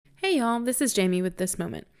y'all, this is Jamie with This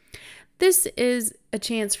Moment. This is a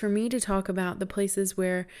chance for me to talk about the places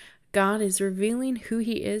where God is revealing who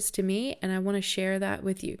He is to me, and I want to share that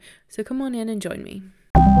with you. So come on in and join me.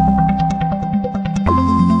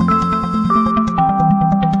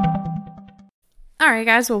 All right,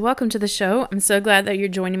 guys. Well, welcome to the show. I'm so glad that you're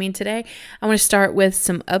joining me today. I want to start with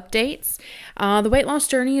some updates. The weight loss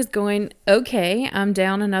journey is going okay. I'm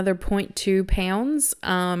down another 0.2 pounds.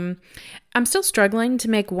 I'm still struggling to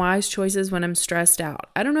make wise choices when I'm stressed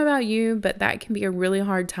out. I don't know about you, but that can be a really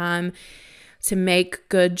hard time to make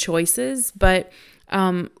good choices. But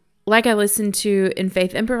like I listened to in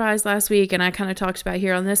Faith Improvised last week, and I kind of talked about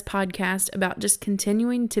here on this podcast about just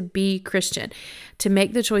continuing to be Christian, to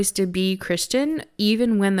make the choice to be Christian,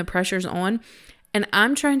 even when the pressure's on. And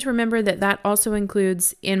I'm trying to remember that that also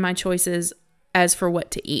includes in my choices as for what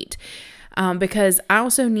to eat. Because I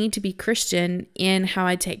also need to be Christian in how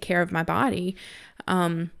I take care of my body.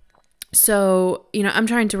 So, I'm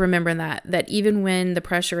trying to remember that even when the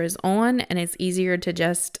pressure is on and it's easier to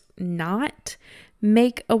just not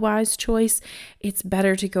make a wise choice, it's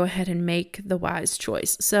better to go ahead and make the wise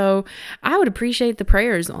choice. So I would appreciate the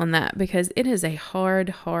prayers on that because it is a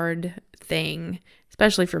hard thing,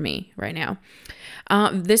 especially for me right now.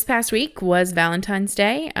 This past week was Valentine's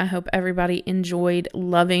Day. I hope everybody enjoyed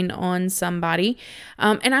loving on somebody.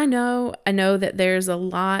 And I know that there's a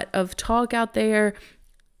lot of talk out there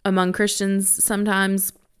among Christians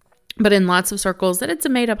sometimes, but in lots of circles, that it's a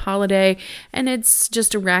made-up holiday and it's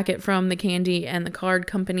just a racket from the candy and the card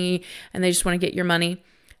company and they just want to get your money.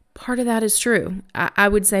 Part of that is true. I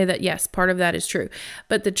would say that, yes, part of that is true.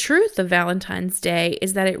 But the truth of Valentine's Day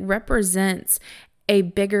is that it represents a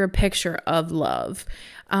bigger picture of love,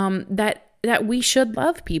 that we should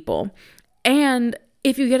love people. And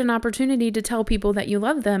if you get an opportunity to tell people that you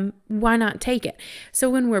love them, why not take it? So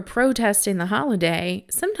when we're protesting the holiday,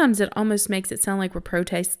 sometimes it almost makes it sound like we're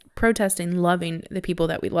protesting loving the people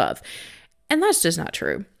that we love. And that's just not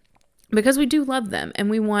true, because we do love them and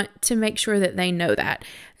we want to make sure that they know that.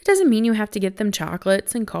 It doesn't mean you have to get them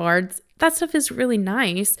chocolates and cards. That stuff is really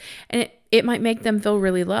nice and it might make them feel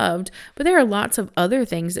really loved, but there are lots of other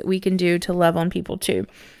things that we can do to love on people too.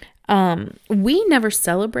 We never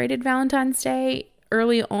celebrated Valentine's Day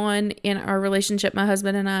early on in our relationship, my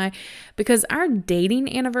husband and I, because our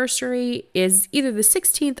dating anniversary is either the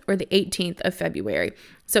 16th or the 18th of February.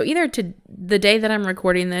 So either to the day that I'm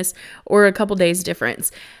recording this or a couple days difference.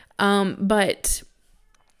 But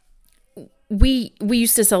we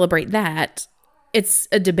used to celebrate that. It's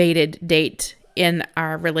a debated date in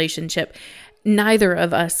our relationship. Neither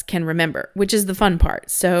of us can remember, which is the fun part.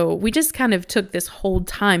 So we just kind of took this whole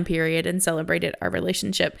time period and celebrated our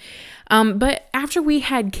relationship. But after we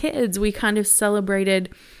had kids, we kind of celebrated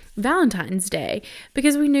Valentine's Day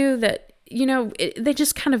because we knew that, they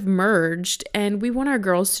just kind of merged and we want our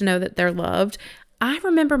girls to know that they're loved. I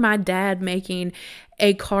remember my dad making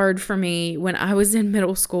a card for me when I was in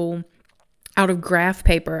middle school out of graph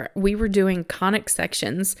paper. We were doing conic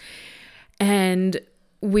sections and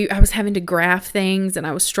I was having to graph things and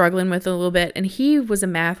I was struggling with it a little bit, and he was a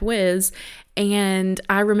math whiz, and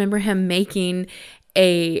I remember him making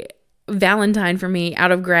a Valentine for me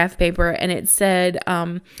out of graph paper, and it said,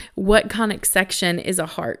 what conic section is a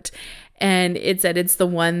heart? And it said, it's the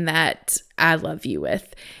one that I love you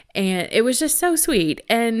with. And it was just so sweet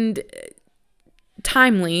and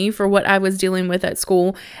timely for what I was dealing with at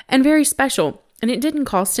school and very special. And it didn't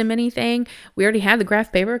cost him anything. We already had the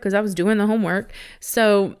graph paper because I was doing the homework.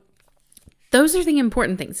 So those are the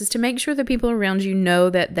important things, is to make sure that people around you know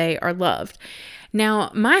that they are loved. Now,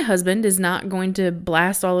 my husband is not going to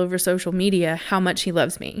blast all over social media how much he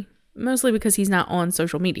loves me, mostly because he's not on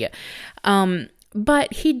social media.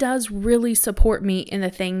 But he does really support me in the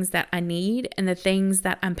things that I need and the things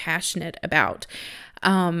that I'm passionate about.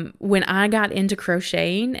 When I got into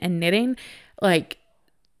crocheting and knitting,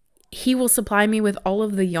 he will supply me with all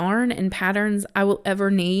of the yarn and patterns I will ever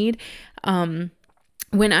need. When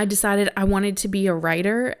I decided I wanted to be a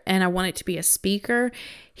writer and I wanted to be a speaker,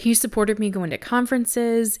 he supported me going to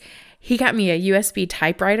conferences. He got me a USB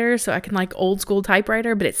typewriter so I can old school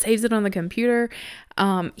typewriter, but it saves it on the computer.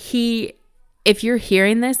 If you're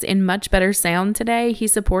hearing this in much better sound today, he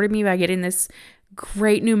supported me by getting this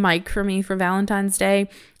great new mic for me for Valentine's Day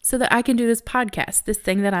so that I can do this podcast, this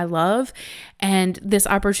thing that I love, and this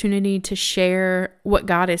opportunity to share what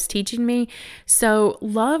God is teaching me. So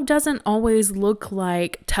love doesn't always look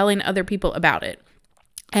like telling other people about it.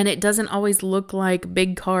 And it doesn't always look like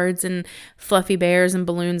big cards and fluffy bears and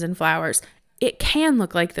balloons and flowers. It can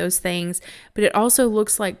look like those things, but it also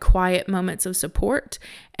looks like quiet moments of support.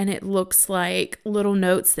 And it looks like little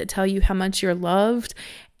notes that tell you how much you're loved.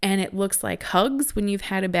 and it looks like hugs when you've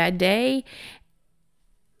had a bad day.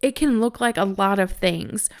 It can look like a lot of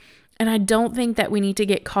things. And I don't think that we need to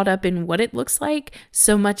get caught up in what it looks like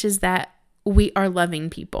so much as that we are loving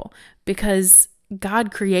people, because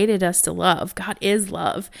God created us to love. God is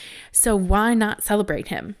love. So why not celebrate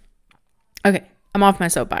him? Okay, I'm off my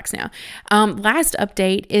soapbox now. Last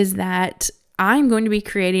update is that I'm going to be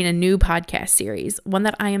creating a new podcast series, one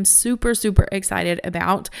that I am super, super excited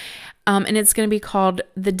about. And it's going to be called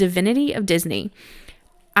The Divinity of Disney.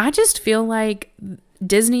 I just feel like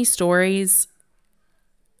Disney stories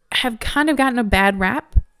have kind of gotten a bad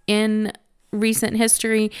rap in recent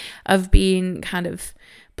history of being kind of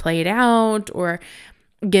played out or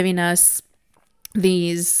giving us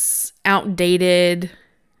these outdated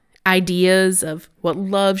ideas of what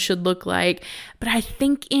love should look like. But I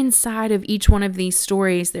think inside of each one of these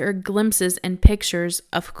stories, there are glimpses and pictures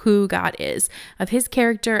of who God is, of his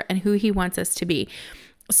character and who he wants us to be.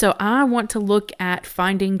 So I want to look at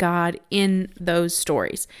finding God in those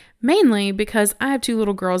stories, mainly because I have 2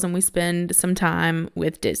 little girls and we spend some time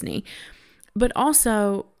with Disney. But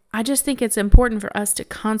also, I just think it's important for us to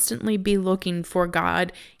constantly be looking for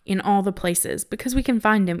God in all the places, because we can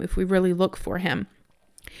find him if we really look for him.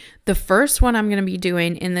 The first one I'm going to be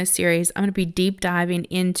doing in this series, I'm going to be deep diving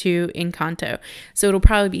into Encanto. So it'll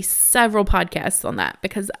probably be several podcasts on that,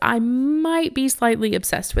 because I might be slightly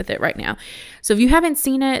obsessed with it right now. So if you haven't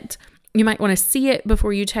seen it, you might want to see it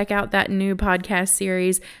before you check out that new podcast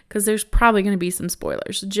series, because there's probably going to be some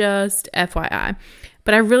spoilers, just FYI.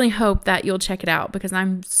 But I really hope that you'll check it out, because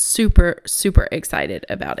I'm super, super excited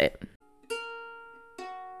about it.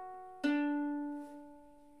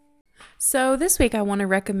 So this week I want to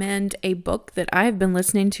recommend a book that I've been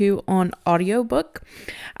listening to on audiobook.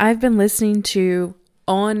 I've been listening to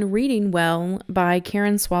On Reading Well by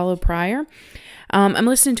Karen Swallow Prior. I'm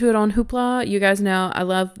listening to it on Hoopla. You guys know I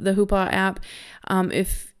love the Hoopla app.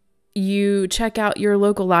 If you check out your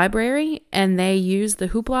local library and they use the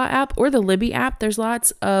Hoopla app or the Libby app, there's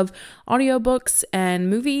lots of audiobooks and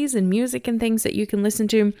movies and music and things that you can listen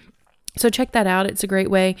to. So check that out. It's a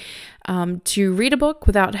great way to read a book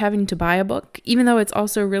without having to buy a book, even though it's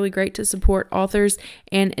also really great to support authors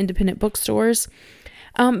and independent bookstores.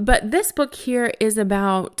 But this book here is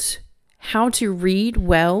about how to read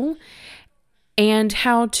well and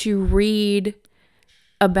how to read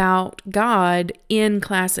about God in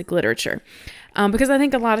classic literature. Because I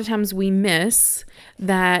think a lot of times we miss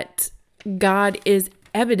that God is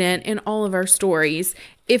evident in all of our stories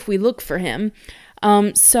if we look for him.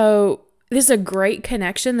 So this is a great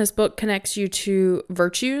connection. This book connects you to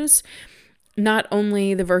virtues, not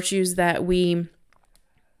only the virtues that we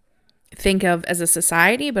think of as a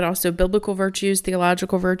society, but also biblical virtues,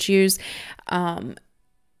 theological virtues.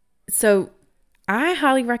 So I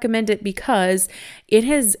highly recommend it because it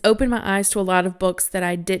has opened my eyes to a lot of books that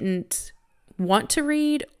I didn't want to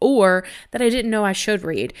read or that I didn't know I should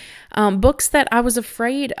read. Books that I was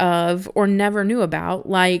afraid of or never knew about,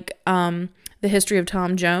 like The History of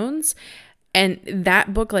Tom Jones. And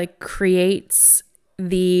that book creates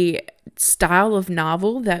the style of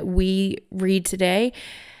novel that we read today.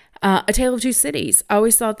 A Tale of Two Cities. I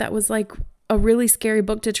always thought that was a really scary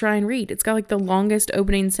book to try and read. It's got the longest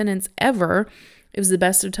opening sentence ever. It was the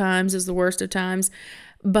best of times, it was the worst of times.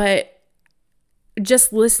 But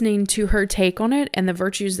just listening to her take on it and the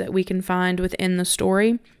virtues that we can find within the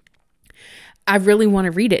story, I really want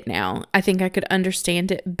to read it now. I think I could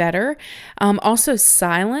understand it better. Also,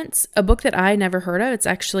 Silence, a book that I never heard of. It's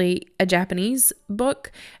actually a Japanese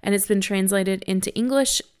book, and it's been translated into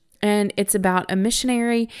English. And it's about a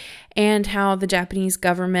missionary and how the Japanese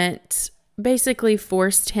government basically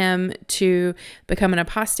forced him to become an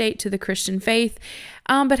apostate to the Christian faith,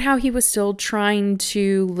 but how he was still trying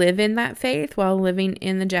to live in that faith while living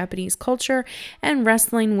in the Japanese culture and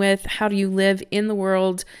wrestling with how do you live in the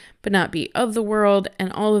world but not be of the world,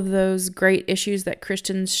 and all of those great issues that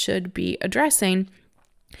Christians should be addressing.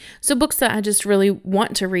 So books that I just really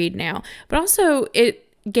want to read now, but also it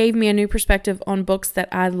gave me a new perspective on books that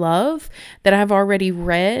I love, that I've already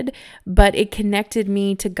read, but it connected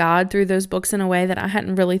me to God through those books in a way that I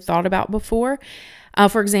hadn't really thought about before.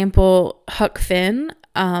 For example, Huck Finn,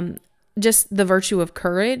 just the virtue of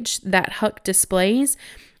courage that Huck displays,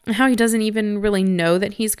 and how he doesn't even really know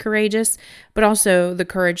that he's courageous, but also the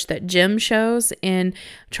courage that Jim shows in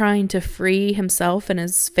trying to free himself and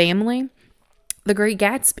his family. The Great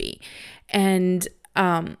Gatsby, and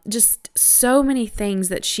just so many things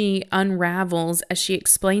that she unravels as she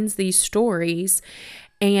explains these stories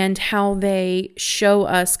and how they show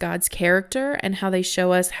us God's character and how they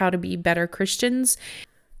show us how to be better Christians.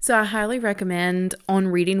 So I highly recommend On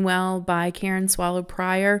Reading Well by Karen Swallow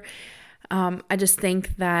Prior. I just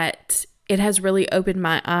think that it has really opened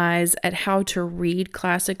my eyes at how to read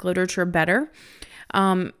classic literature better.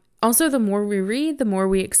 Also, the more we read, the more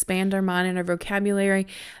we expand our mind and our vocabulary,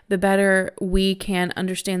 the better we can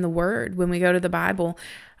understand the word when we go to the Bible,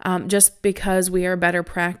 just because we are better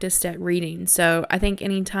practiced at reading. So I think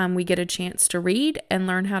anytime we get a chance to read and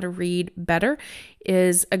learn how to read better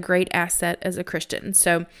is a great asset as a Christian.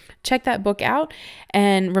 So check that book out.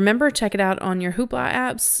 And remember, check it out on your Hoopla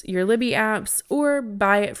apps, your Libby apps, or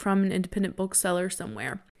buy it from an independent bookseller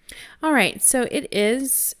somewhere. All right, so it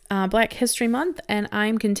is Black History Month, and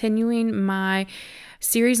I'm continuing my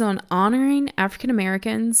series on honoring African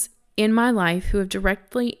Americans in my life who have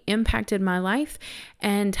directly impacted my life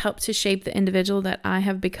and helped to shape the individual that I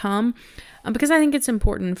have become, because I think it's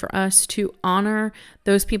important for us to honor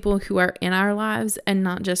those people who are in our lives and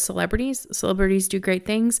not just celebrities. Celebrities do great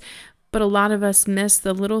things, but a lot of us miss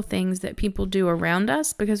the little things that people do around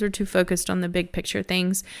us because we're too focused on the big picture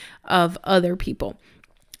things of other people.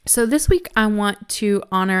 So this week I want to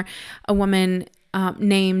honor a woman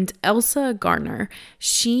named Elsa Gardner.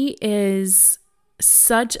 She is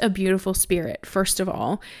such a beautiful spirit, first of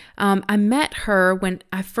all. I met her when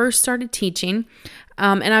I first started teaching,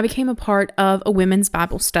 and I became a part of a women's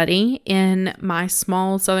Bible study in my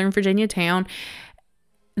small Southern Virginia town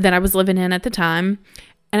that I was living in at the time.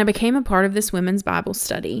 And I became a part of this women's Bible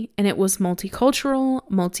study, and it was multicultural,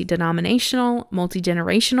 multi-denominational,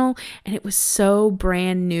 multi-generational, and it was so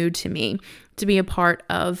brand new to me to be a part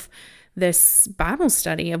of this Bible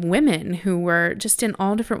study of women who were just in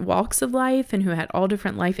all different walks of life and who had all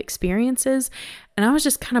different life experiences. And I was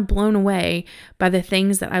just kind of blown away by the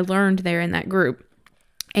things that I learned there in that group.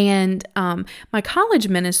 And my college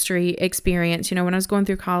ministry experience, when I was going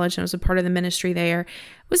through college and I was a part of the ministry there,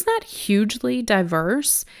 was not hugely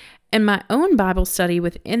diverse. And my own Bible study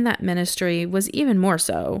within that ministry was even more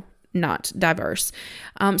so not diverse.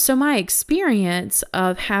 So my experience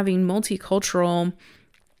of having multicultural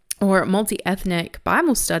or multi-ethnic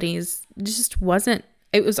Bible studies just wasn't,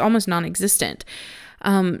 it was almost non-existent.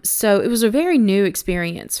 So it was a very new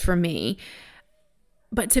experience for me.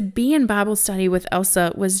 But to be in Bible study with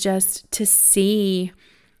Elsa was just to see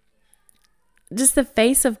just the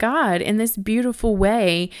face of God in this beautiful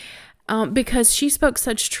way, because she spoke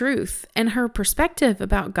such truth, and her perspective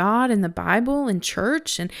about God and the Bible and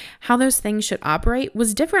church and how those things should operate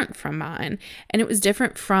was different from mine. And it was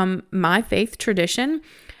different from my faith tradition,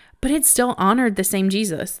 but it still honored the same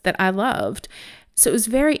Jesus that I loved. So it was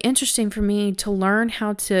very interesting for me to learn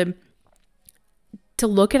how to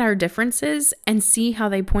look at our differences and see how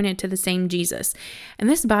they pointed to the same Jesus. And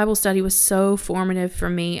this Bible study was so formative for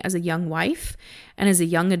me as a young wife and as a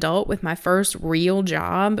young adult with my first real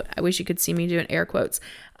job. I wish you could see me doing air quotes.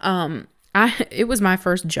 It was my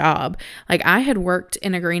first job. Like, I had worked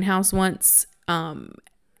in a greenhouse once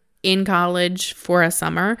in college for a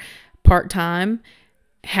summer, part-time,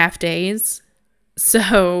 half days.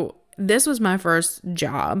 So this was my first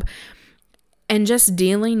job. And just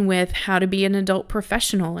dealing with how to be an adult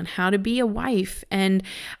professional and how to be a wife. And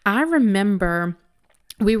I remember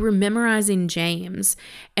we were memorizing James.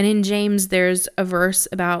 And in James, there's a verse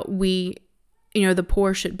about the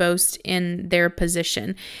poor should boast in their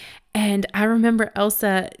position. And I remember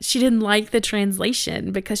Elsa, she didn't like the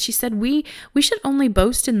translation because she said, we should only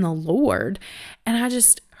boast in the Lord.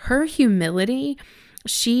 And her humility,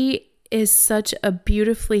 she is such a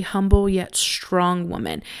beautifully humble yet strong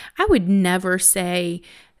woman. I would never say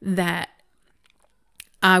that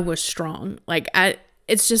I was strong.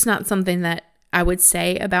 It's just not something that I would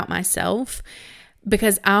say about myself,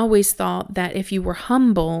 because I always thought that if you were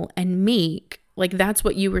humble and meek, that's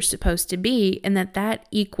what you were supposed to be, and that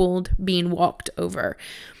equaled being walked over.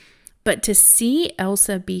 But to see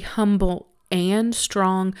Elsa be humble and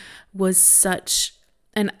strong was such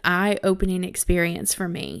an eye-opening experience for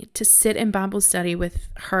me, to sit in Bible study with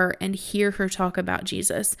her and hear her talk about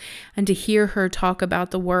Jesus, and to hear her talk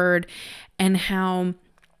about the Word, and how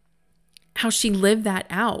she lived that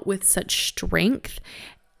out with such strength.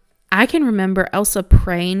 I can remember Elsa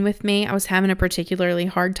praying with me. I was having a particularly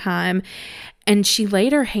hard time, and she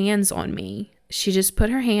laid her hands on me. She just put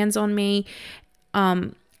her hands on me.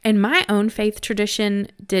 And my own faith tradition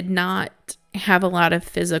did not have a lot of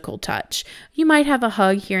physical touch. You might have a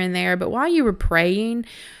hug here and there, but while you were praying,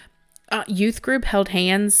 youth group held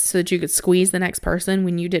hands so that you could squeeze the next person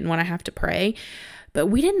when you didn't want to have to pray. But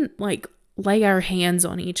we didn't lay our hands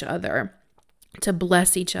on each other to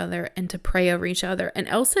bless each other and to pray over each other. And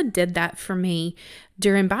Elsa did that for me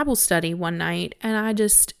during Bible study one night. And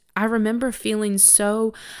I remember feeling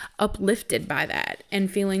so uplifted by that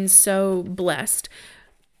and feeling so blessed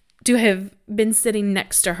to have been sitting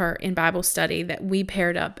next to her in Bible study, that we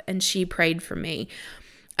paired up and she prayed for me.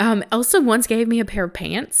 Elsa once gave me a pair of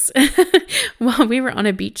pants while we were on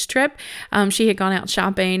a beach trip. She had gone out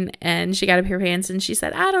shopping and she got a pair of pants and she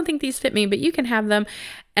said, I don't think these fit me, but you can have them.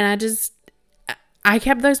 And I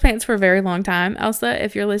kept those pants for a very long time, Elsa,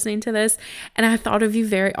 if you're listening to this. And I thought of you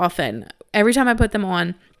very often, every time I put them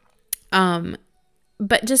on.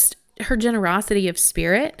 But just her generosity of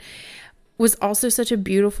spirit was also such a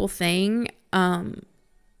beautiful thing.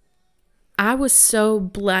 I was so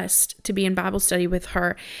blessed to be in Bible study with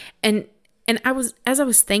her. And as I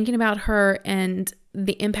was thinking about her and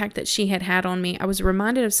the impact that she had on me, I was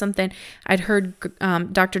reminded of something I'd heard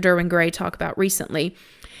Dr. Derwin Gray talk about recently.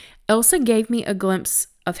 Elsa gave me a glimpse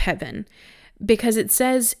of heaven, because it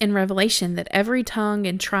says in Revelation that every tongue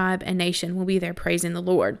and tribe and nation will be there praising the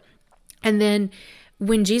Lord. And then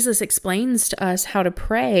when Jesus explains to us how to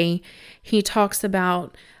pray, he talks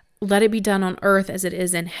about, let it be done on earth as it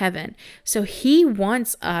is in heaven. So he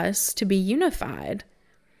wants us to be unified.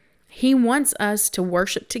 He wants us to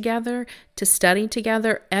worship together, to study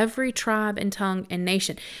together, every tribe and tongue and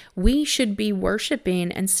nation. We should be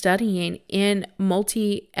worshiping and studying in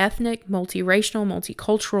multi-ethnic, multiracial,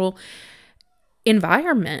 multicultural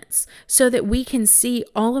environments so that we can see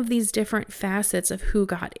all of these different facets of who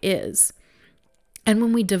God is. And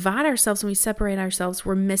when we divide ourselves and we separate ourselves,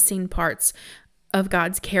 we're missing parts of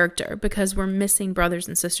God's character because we're missing brothers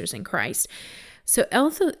and sisters in Christ. So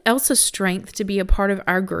Elsa's strength to be a part of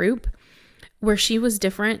our group, where she was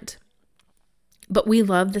different, but we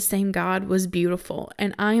loved the same God, was beautiful.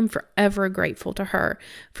 And I am forever grateful to her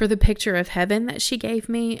for the picture of heaven that she gave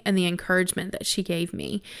me and the encouragement that she gave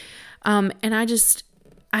me. And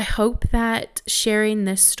I hope that sharing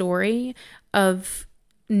this story of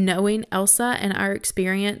knowing Elsa and our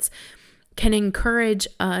experience can encourage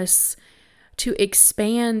us to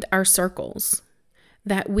expand our circles,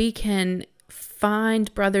 that we can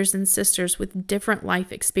find brothers and sisters with different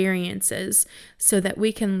life experiences so that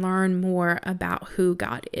we can learn more about who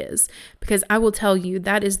God is. Because I will tell you,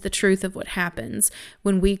 that is the truth of what happens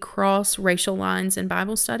when we cross racial lines in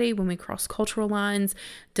Bible study, when we cross cultural lines,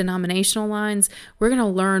 denominational lines. We're going to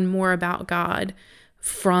learn more about God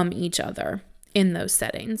from each other in those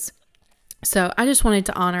settings. So I just wanted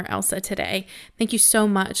to honor Elsa today. Thank you so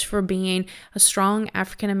much for being a strong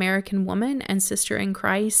African-American woman and sister in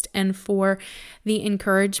Christ, and for the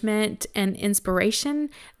encouragement and inspiration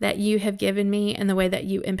that you have given me and the way that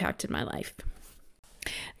you impacted my life.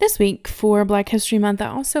 This week for Black History Month, I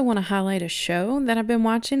also want to highlight a show that I've been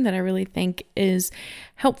watching that I really think is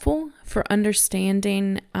helpful for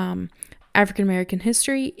understanding African-American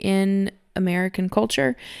history in American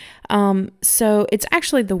culture. So it's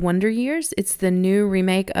actually The Wonder Years. It's the new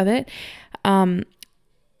remake of it. And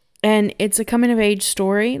it's a coming of age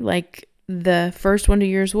story like the first Wonder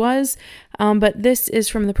Years was. But this is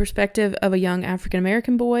from the perspective of a young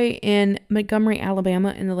African-American boy in Montgomery,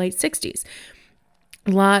 Alabama in the late 60s.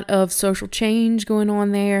 A lot of social change going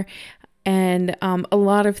on there, and a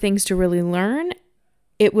lot of things to really learn.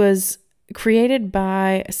 It was created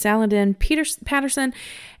by Saladin Patterson,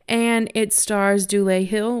 and it stars Dule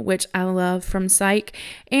Hill, which I love from Psych,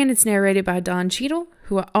 and it's narrated by Don Cheadle,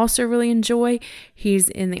 who I also really enjoy. He's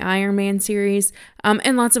in the Iron Man series,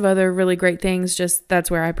 and lots of other really great things. Just that's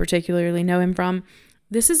where I particularly know him from.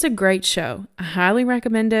 This is a great show. I highly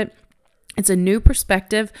recommend it. It's a new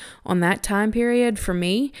perspective on that time period for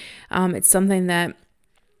me. It's something that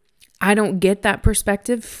I don't get that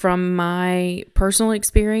perspective from my personal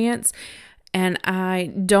experience, and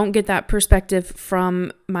I don't get that perspective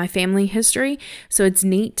from my family history. So it's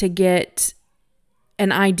neat to get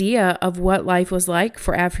an idea of what life was like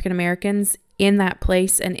for African Americans in that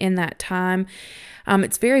place and in that time.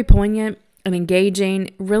 It's very poignant and engaging,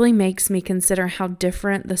 really makes me consider how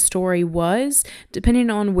different the story was depending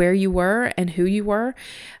on where you were and who you were.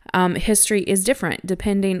 History is different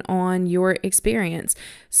depending on your experience.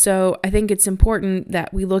 So I think it's important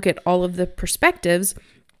that we look at all of the perspectives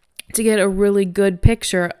to get a really good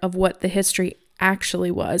picture of what the history actually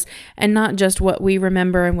was, and not just what we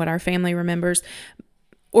remember and what our family remembers,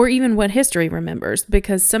 or even what history remembers,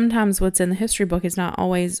 because sometimes what's in the history book is not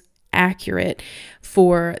always accurate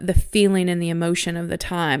for the feeling and the emotion of the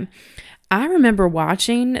time. I remember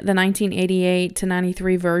watching the 1988 to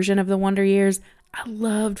 93 version of The Wonder Years. I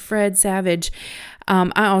loved Fred Savage.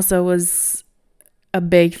 I also was a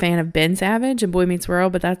big fan of Ben Savage and Boy Meets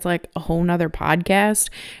World, but that's like a whole nother podcast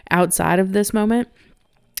outside of this moment.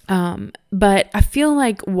 But I feel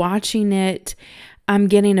like watching it, I'm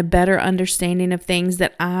getting a better understanding of things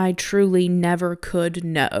that I truly never could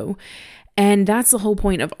know. And that's the whole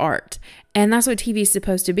point of art. And that's what TV is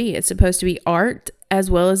supposed to be. It's supposed to be art as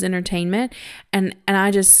well as entertainment. And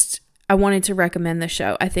I wanted to recommend the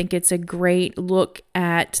show. I think it's a great look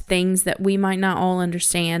at things that we might not all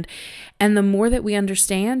understand. And the more that we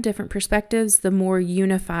understand different perspectives, the more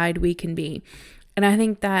unified we can be. And I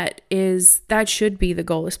think that should be the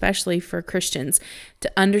goal, especially for Christians,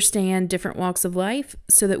 to understand different walks of life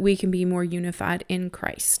so that we can be more unified in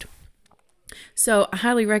Christ. So I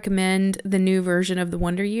highly recommend the new version of The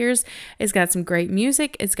Wonder Years. It's got some great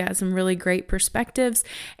music. It's got some really great perspectives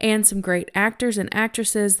and some great actors and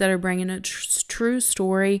actresses that are bringing a true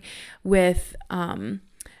story with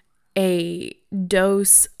a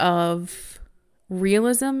dose of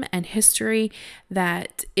realism and history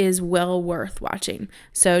that is well worth watching.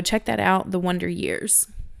 So check that out, The Wonder Years.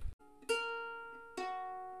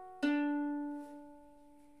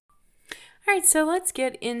 All right, so let's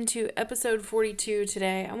get into episode 42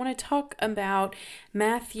 today. I want to talk about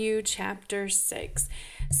Matthew chapter 6.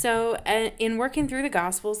 So in working through the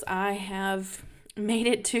Gospels, I have made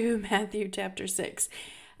it to Matthew chapter 6.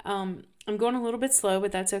 I'm going a little bit slow,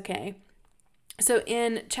 but that's okay. So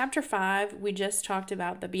in chapter 5, we just talked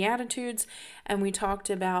about the Beatitudes, and we talked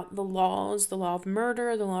about the laws, the law of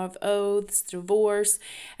murder, the law of oaths, divorce,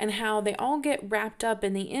 and how they all get wrapped up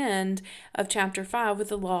in the end of chapter 5 with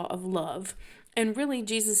the law of love. And really,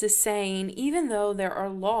 Jesus is saying, even though there are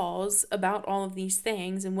laws about all of these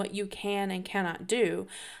things and what you can and cannot do,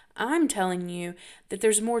 I'm telling you that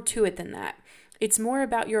there's more to it than that. It's more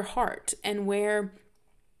about your heart and where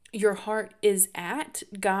your heart is at.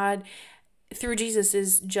 God, through Jesus,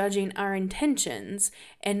 is judging our intentions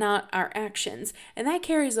and not our actions. And that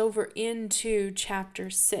carries over into chapter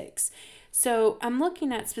 6. So I'm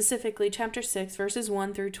looking at specifically chapter 6, verses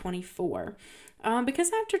 1 through 24.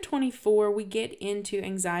 Because after 24, we get into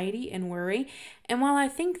anxiety and worry. And while I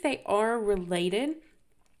think they are related,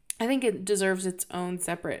 I think it deserves its own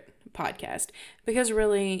separate podcast. Because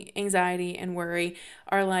really, anxiety and worry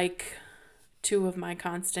are like two of my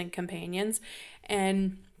constant companions.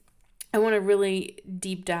 And I want to really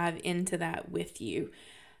deep dive into that with you.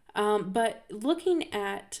 But looking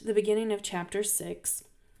at the beginning of chapter 6,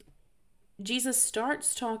 Jesus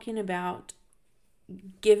starts talking about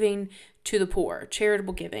giving to the poor,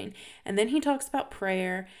 charitable giving. And then he talks about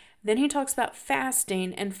prayer. Then he talks about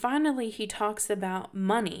fasting. And finally, he talks about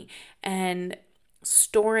money and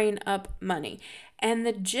storing up money. And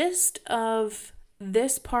the gist of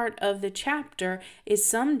this part of the chapter is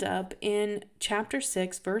summed up in chapter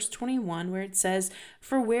 6, verse 21, where it says,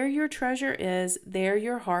 "For where your treasure is, there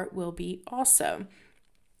your heart will be also."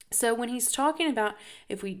 So when he's talking about,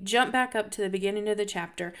 if we jump back up to the beginning of the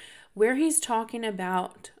chapter, where he's talking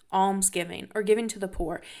about almsgiving or giving to the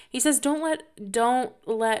poor, he says, don't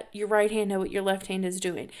let your right hand know what your left hand is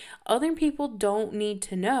doing. Other people don't need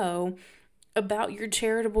to know about your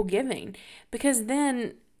charitable giving, because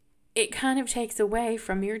then it kind of takes away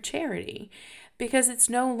from your charity, because it's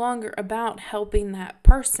no longer about helping that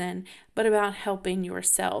person, but about helping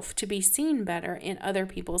yourself to be seen better in other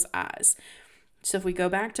people's eyes. So if we go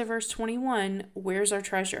back to verse 21, where's our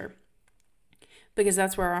treasure? Because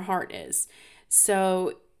that's where our heart is.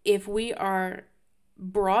 So if we are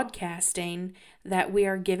broadcasting that we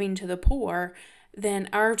are giving to the poor, then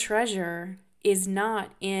our treasure is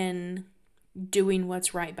not in doing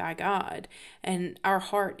what's right by God, and our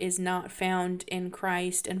heart is not found in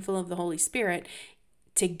Christ and full of the Holy Spirit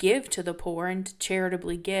to give to the poor and to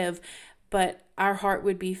charitably give, but our heart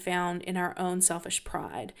would be found in our own selfish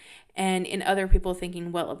pride and in other people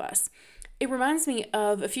thinking well of us. It reminds me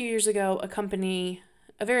of a few years ago,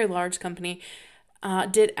 a very large company,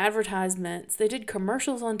 did advertisements. They did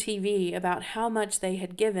commercials on TV about how much they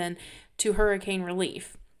had given to hurricane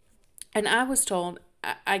relief. And I was told,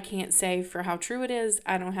 I can't say for how true it is,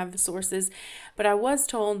 I don't have the sources, but I was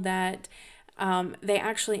told that they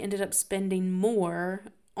actually ended up spending more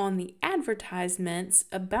on the advertisements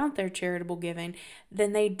about their charitable giving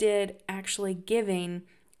than they did actually giving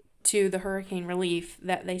to the hurricane relief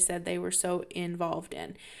that they said they were so involved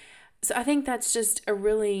in. So I think that's just a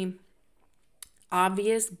really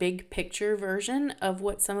obvious big picture version of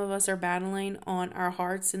what some of us are battling on our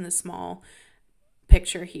hearts in the small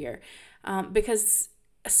picture here. Because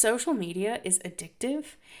social media is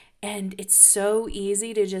addictive, and it's so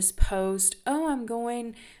easy to just post, oh, I'm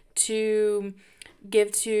going to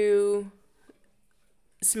give to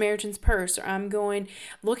Samaritan's Purse, or I'm going,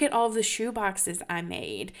 look at all of the shoe boxes I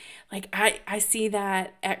made. Like I see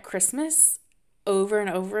that at Christmas over and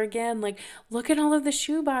over again. Like, look at all of the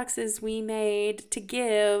shoe boxes we made to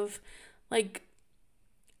give. Like,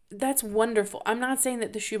 that's wonderful. I'm not saying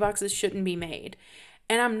that the shoeboxes shouldn't be made.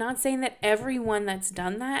 And I'm not saying that everyone that's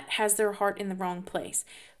done that has their heart in the wrong place.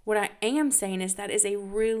 What I am saying is that is a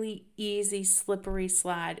really easy, slippery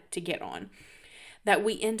slide to get on. That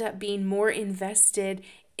we end up being more invested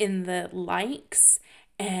in the likes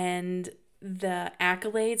and the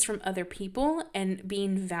accolades from other people and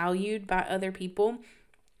being valued by other people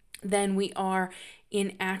than we are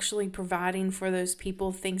in actually providing for those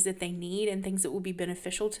people things that they need and things that will be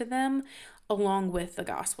beneficial to them along with the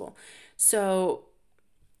gospel. So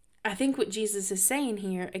I think what Jesus is saying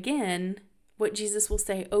here, again, what Jesus will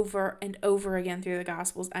say over and over again through the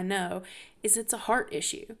Gospels, I know, is it's a heart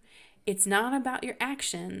issue. It's not about your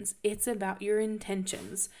actions, it's about your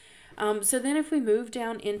intentions. So then if we move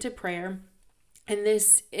down into prayer, and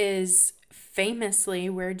this is famously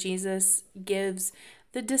where Jesus gives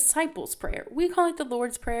the disciples' prayer. We call it the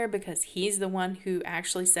Lord's Prayer because he's the one who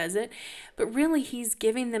actually says it, but really he's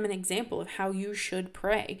giving them an example of how you should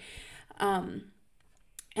pray. And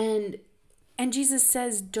Jesus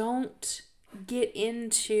says, don't get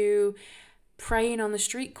into praying on the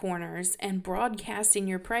street corners and broadcasting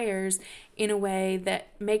your prayers in a way that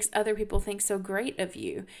makes other people think so great of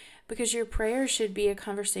you, because your prayer should be a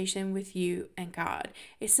conversation with you and God.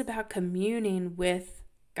 It's about communing with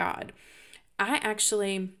God. I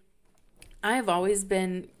have always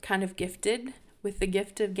been kind of gifted with the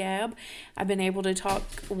gift of gab. I've been able to talk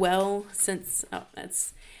well since,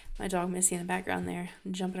 that's my dog Missy in the background there,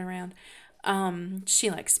 jumping around.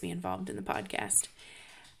 She likes to be involved in the podcast.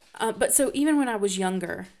 But so even when I was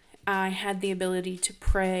younger, I had the ability to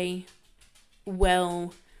pray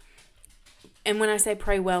well. And when I say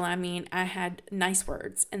pray well, I mean I had nice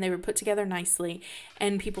words and they were put together nicely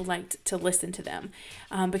and people liked to listen to them.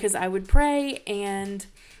 Because I would pray, and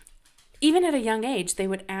even at a young age, they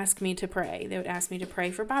would ask me to pray. They would ask me to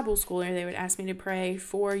pray for Bible school, or they would ask me to pray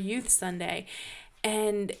for Youth Sunday.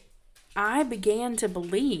 And I began to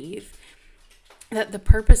believe that the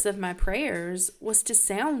purpose of my prayers was to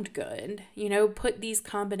sound good, put these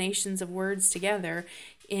combinations of words together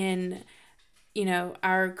in,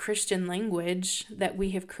 our Christian language that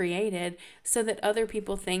we have created so that other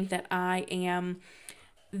people think that I am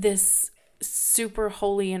this super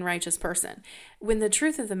holy and righteous person. When the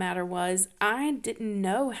truth of the matter was, I didn't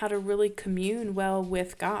know how to really commune well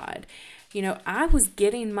with God. I was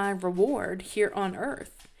getting my reward here on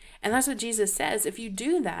earth. And that's what Jesus says. If you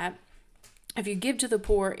do that, if you give to the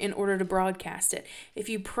poor in order to broadcast it, if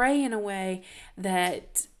you pray in a way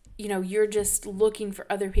that, you're just looking for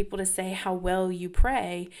other people to say how well you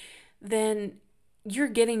pray, then you're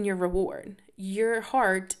getting your reward. Your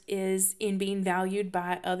heart is in being valued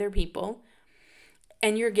by other people,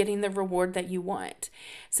 and you're getting the reward that you want.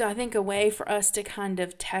 So I think a way for us to kind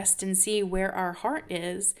of test and see where our heart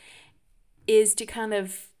is to kind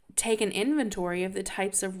of take an inventory of the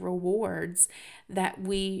types of rewards that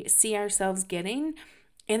we see ourselves getting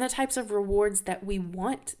and the types of rewards that we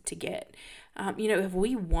want to get. If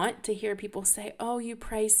we want to hear people say, oh, you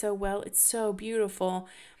pray so well, it's so beautiful,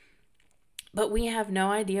 but we have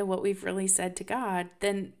no idea what we've really said to God,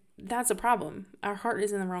 then that's a problem. Our heart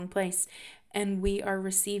is in the wrong place, and we are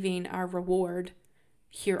receiving our reward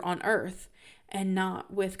here on earth and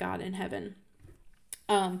not with God in heaven.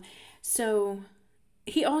 So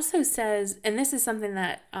he also says, and this is something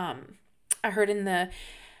that I heard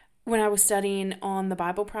when I was studying on the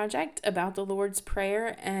Bible Project about the Lord's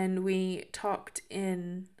Prayer, and we talked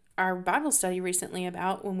in our Bible study recently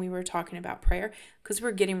about when we were talking about prayer, because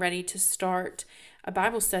we're getting ready to start a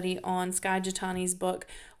Bible study on Skye Jitani's book,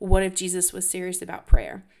 What If Jesus Was Serious About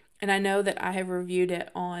Prayer? And I know that I have reviewed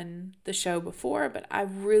it on the show before, but I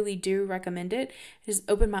really do recommend it. It has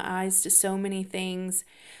opened my eyes to so many things,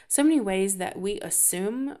 so many ways that we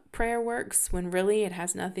assume prayer works when really it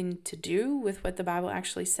has nothing to do with what the Bible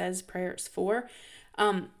actually says prayer is for.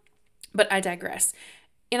 But I digress.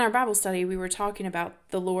 In our Bible study, we were talking about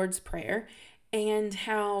the Lord's Prayer and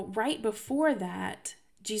how right before that,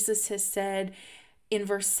 Jesus has said in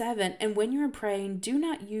verse 7, and when you're praying, do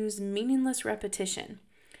not use meaningless repetition.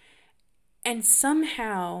 And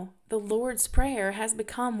somehow the Lord's Prayer has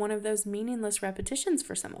become one of those meaningless repetitions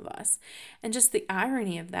for some of us. And just the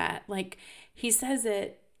irony of that, like he says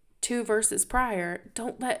it 2 verses prior,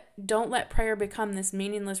 don't let prayer become this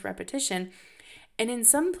meaningless repetition. And in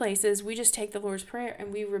some places we just take the Lord's Prayer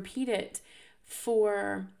and we repeat it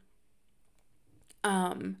for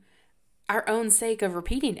our own sake of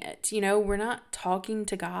repeating it. We're not talking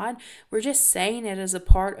to God. We're just saying it as a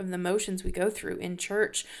part of the motions we go through in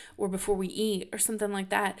church or before we eat or something like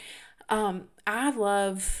that. I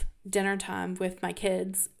love dinner time with my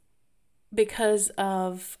kids because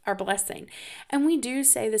of our blessing. And we do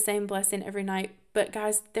say the same blessing every night, but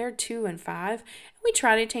guys, they're 2 and 5. We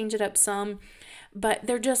try to change it up some, but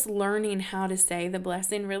they're just learning how to say the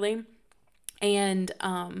blessing really. And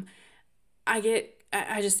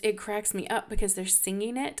it cracks me up because they're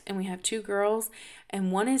singing it, and we have 2 girls,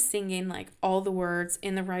 and one is singing like all the words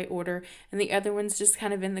in the right order, and the other one's just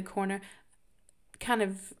kind of in the corner, kind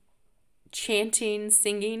of chanting,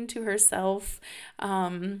 singing to herself,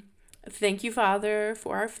 thank you, Father,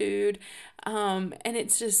 for our food. And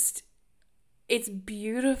it's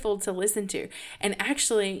beautiful to listen to. And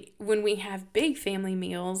actually, when we have big family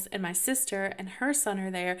meals and my sister and her son are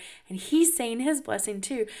there and he's saying his blessing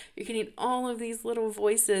too, you're getting all of these little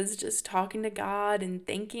voices just talking to God and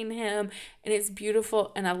thanking him. And it's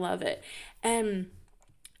beautiful and I love it. And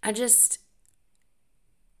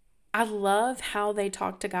I love how they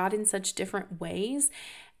talk to God in such different ways.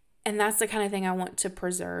 And that's the kind of thing I want to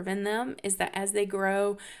preserve in them, is that as they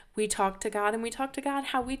grow, we talk to God, and we talk to God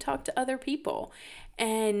how we talk to other people.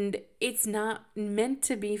 And it's not meant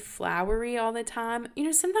to be flowery all the time.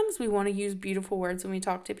 Sometimes we want to use beautiful words when we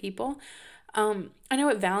talk to people. I know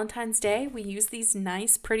at Valentine's Day, we use these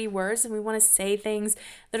nice, pretty words, and we want to say things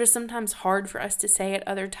that are sometimes hard for us to say at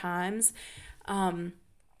other times.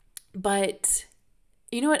 But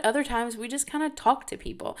at other times we just kind of talk to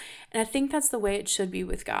people. And I think that's the way it should be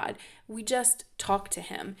with God. We just talk to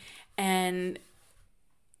him. And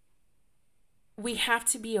we have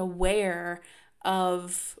to be aware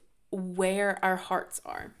of where our hearts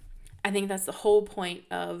are. I think that's the whole point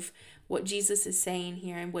of what Jesus is saying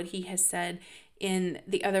here and what he has said in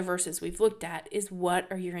the other verses we've looked at is, what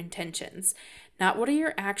are your intentions? Not what are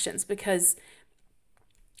your actions, because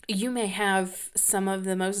you may have some of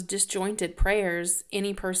the most disjointed prayers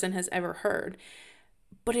any person has ever heard.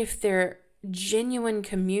 But if they're genuine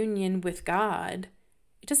communion with God,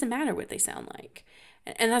 it doesn't matter what they sound like.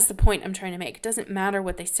 And that's the point I'm trying to make. It doesn't matter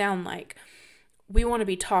what they sound like. We want to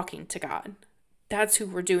be talking to God. That's who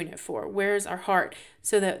we're doing it for. Where's our heart?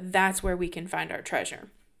 So that's where we can find our treasure.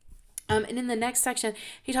 And in the next section,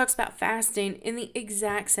 he talks about fasting in the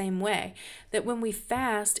exact same way. That when we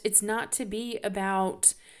fast, it's not to be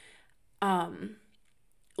about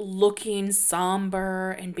looking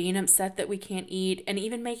somber and being upset that we can't eat, and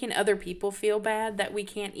even making other people feel bad that we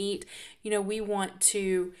can't eat. We want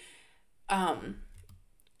to put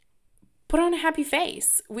on a happy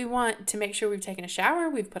face. We want to make sure we've taken a shower,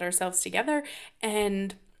 we've put ourselves together,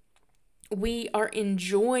 and we are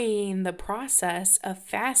enjoying the process of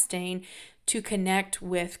fasting to connect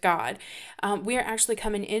with God. We are actually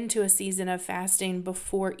coming into a season of fasting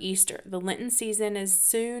before Easter. The Lenten season is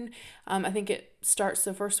soon. I think it starts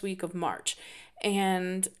the first week of March.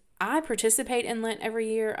 And I participate in Lent every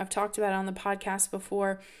year. I've talked about it on the podcast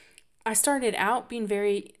before. I started out being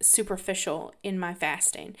very superficial in my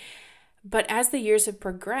fasting. But as the years have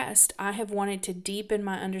progressed, I have wanted to deepen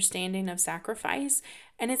my understanding of sacrifice.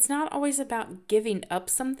 And it's not always about giving up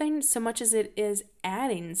something so much as it is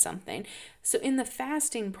adding something. So in the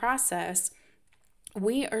fasting process,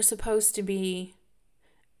 we are supposed to be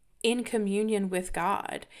in communion with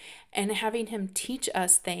God and having him teach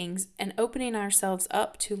us things and opening ourselves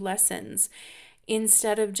up to lessons,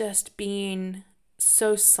 instead of just being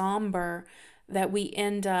so somber that we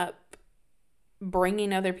end up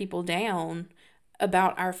bringing other people down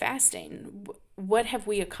about our fasting. What have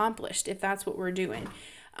we accomplished if that's what we're doing?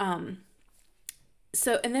 And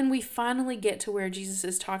then we finally get to where Jesus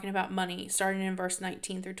is talking about money, starting in verse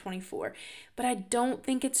 19 through 24. But I don't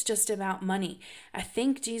think it's just about money. I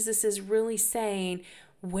think Jesus is really saying,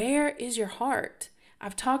 where is your heart?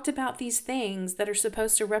 I've talked about these things that are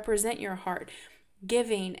supposed to represent your heart.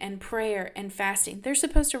 Giving and prayer and fasting. They're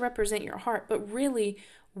supposed to represent your heart, but really,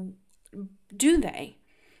 do they?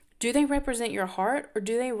 Do they represent your heart, or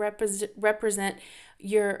do they represent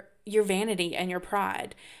your vanity and your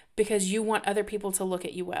pride because you want other people to look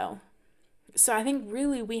at you well? So I think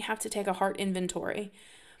really we have to take a heart inventory.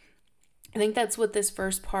 I think that's what this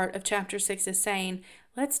first part of chapter 6 is saying.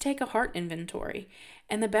 Let's take a heart inventory.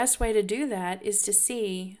 And the best way to do that is to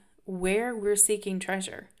see where we're seeking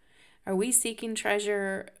treasure. Are we seeking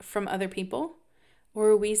treasure from other people, or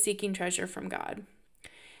are we seeking treasure from God?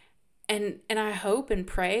 And I hope and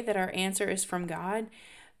pray that our answer is from God.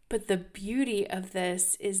 But the beauty of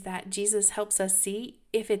this is that Jesus helps us see,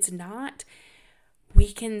 if it's not,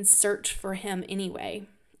 we can search for him anyway.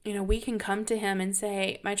 We can come to him and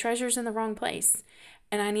say, my treasure's in the wrong place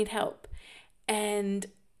and I need help. And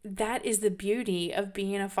that is the beauty of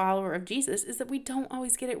being a follower of Jesus, is that we don't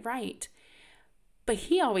always get it right. But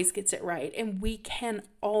he always gets it right, and we can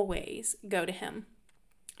always go to him.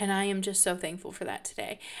 And I am just so thankful for that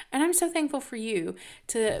today. And I'm so thankful for you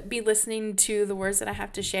to be listening to the words that I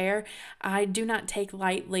have to share. I do not take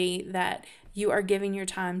lightly that you are giving your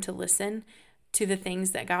time to listen to the things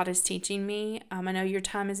that God is teaching me. I know your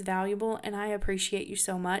time is valuable, and I appreciate you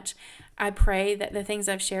so much. I pray that the things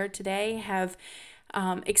I've shared today have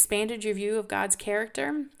expanded your view of God's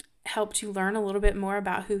character, helped you learn a little bit more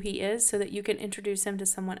about who He is so that you can introduce Him to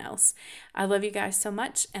someone else. I love you guys so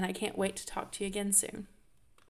much, and I can't wait to talk to you again soon.